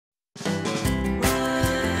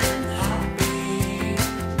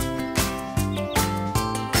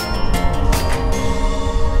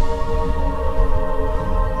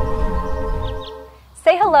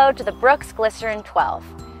hello to the Brooks Glycerin 12.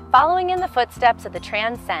 Following in the footsteps of the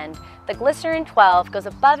Transcend, the Glycerin 12 goes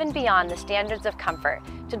above and beyond the standards of comfort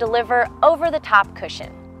to deliver over-the-top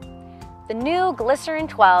cushion. The new Glycerin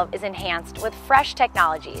 12 is enhanced with fresh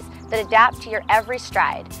technologies that adapt to your every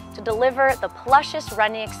stride to deliver the plushest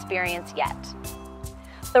running experience yet.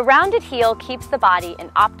 The rounded heel keeps the body in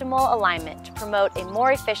optimal alignment to promote a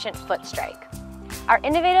more efficient foot strike. Our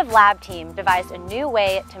innovative lab team devised a new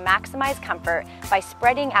way to maximize comfort by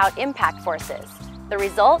spreading out impact forces. The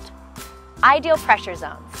result? Ideal pressure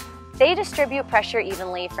zones. They distribute pressure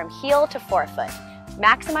evenly from heel to forefoot,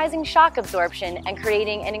 maximizing shock absorption and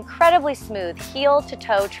creating an incredibly smooth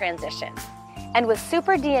heel-to-toe transition. And with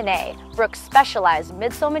Super DNA, Brooks' specialized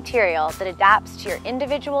midsole material that adapts to your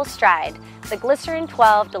individual stride, the Glycerin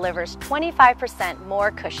 12 delivers 25%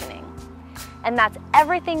 more cushioning. And that's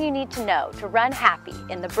everything you need to know to run happy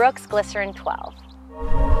in the Brooks Glycerin 12.